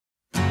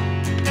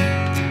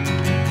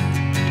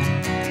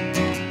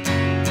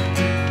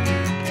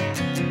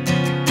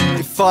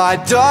If I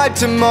died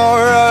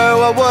tomorrow,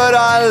 what would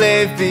I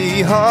leave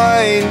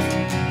behind?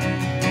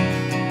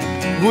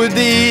 Would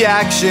the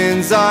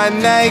actions I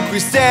make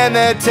withstand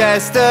the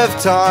test of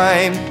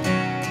time?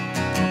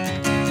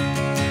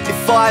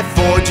 If I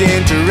forge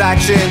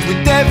interactions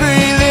with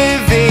every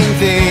living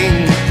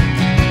thing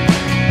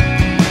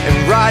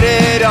and write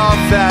it off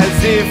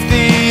as if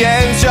the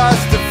ends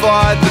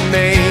justified the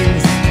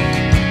means,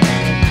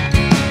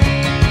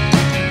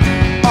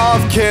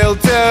 off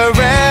kilter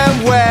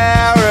and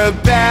we're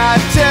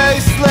about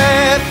to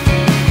slip.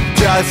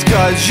 Just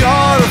cause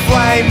you're a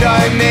flame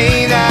don't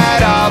mean that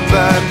I'll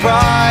burn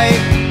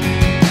bright.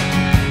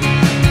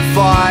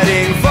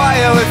 Fighting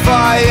fire with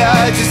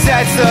fire just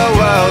sets the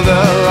world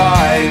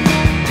alight.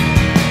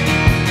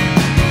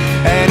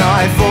 An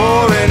eye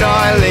for an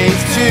eye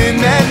leaves two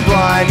men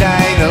blind.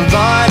 Ain't a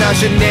line I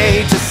should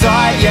need to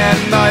sight, yet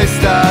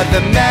most of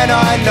the men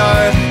I know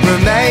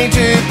remain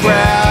too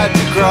proud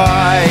to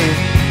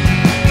cry.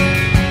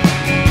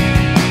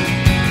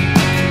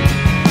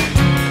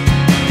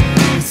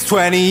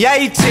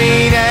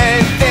 2018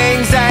 and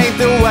things ain't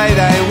the way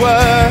they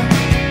were.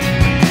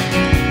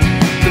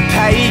 The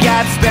pay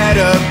gap's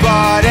better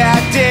but our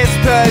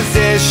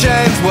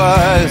disposition's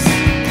worse.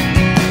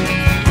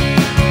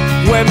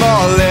 We're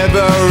more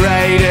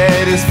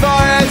liberated as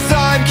far as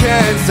I'm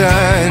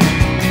concerned,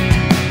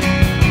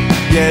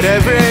 yet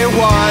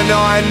everyone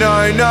I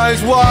know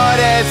knows what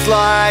it's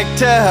like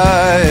to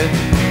hurt.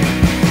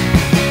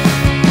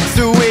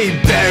 So we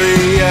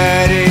bury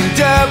it in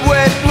dirt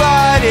with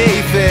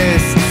bloody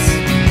fists.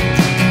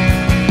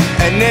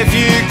 And if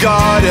you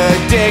got a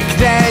dick,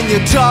 then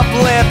your top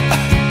lip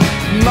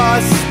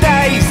must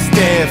stay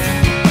stiff.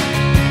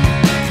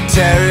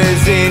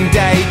 Terrors in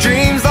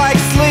daydreams like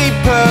sleep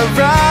paralysis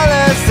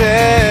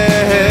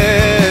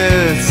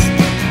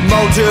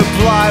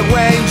multiply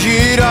when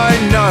you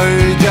don't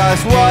know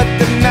just what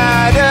the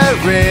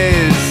matter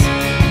is.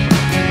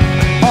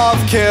 Off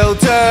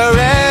kilter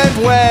and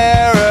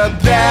we're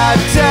about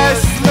to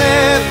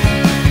slip.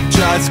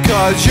 Just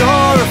cause you're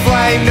a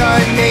flame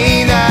don't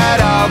mean that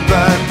I'll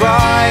burn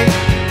bright.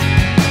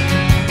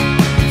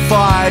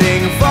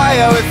 Fighting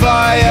fire with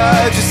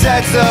fire just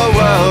sets the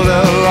world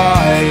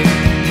alight.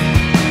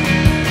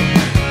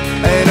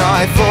 An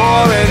eye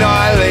for an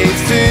eye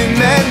leaves two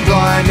men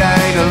blind.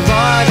 Ain't a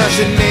line I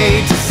should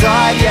need to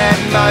sight, yet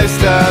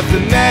most of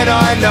the men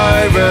I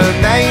know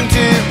remain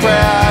too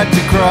proud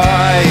to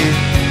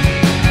cry.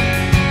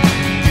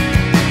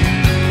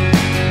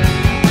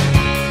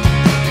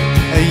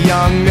 A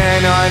young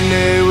man I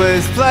knew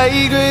was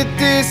plagued with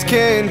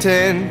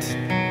discontent.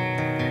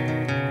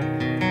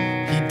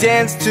 He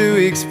danced to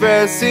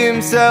express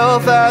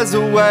himself as a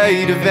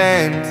way to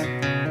vent.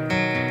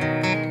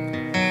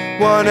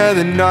 One of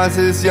the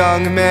nicest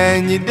young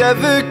men you'd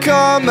ever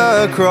come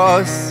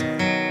across.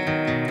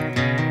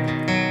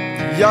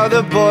 The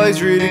other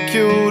boys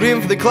ridiculed him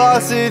for the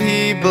class that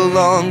he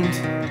belonged.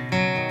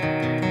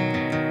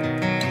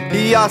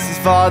 He asked his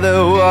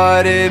father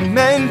what it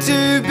meant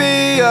to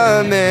be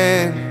a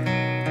man.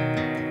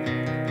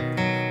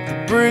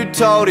 The brute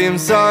told him,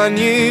 son,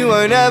 you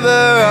won't ever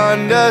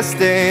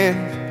understand.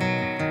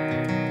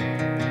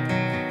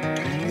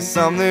 There's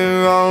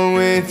something wrong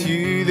with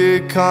you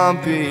that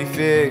can't be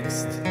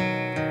fixed.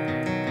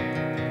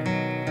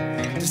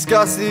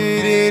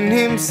 Disgusted in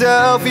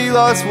himself, he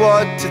lost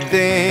what to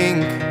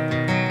think.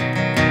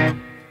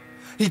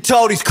 He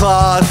told his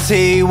class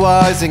he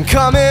wasn't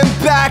coming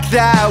back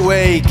that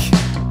week.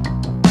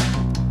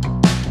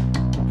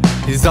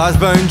 His eyes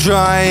bone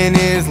dry and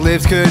his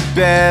lips could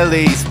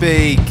barely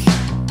speak.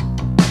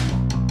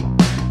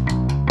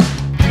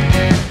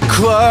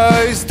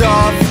 Closed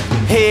off,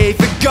 he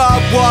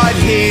forgot what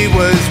he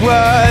was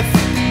worth.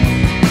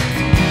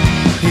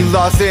 He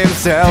lost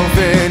himself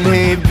and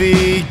he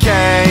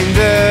became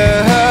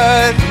the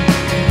herd.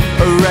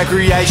 A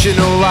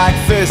recreational life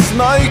for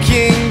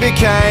smoking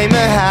became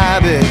a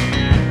habit.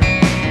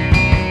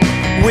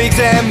 Weeks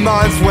and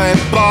months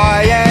went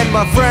by and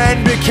my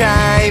friend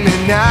became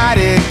an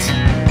addict.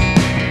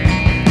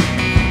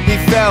 He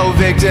fell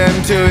victim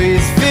to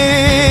his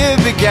fear,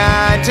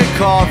 began to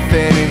cough,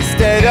 and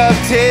instead of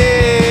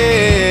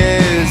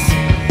tears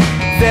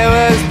there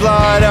was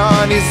blood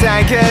on his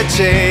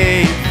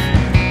handkerchief.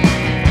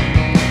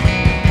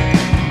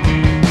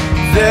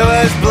 There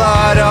was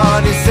blood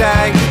on his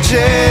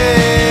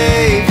handkerchief.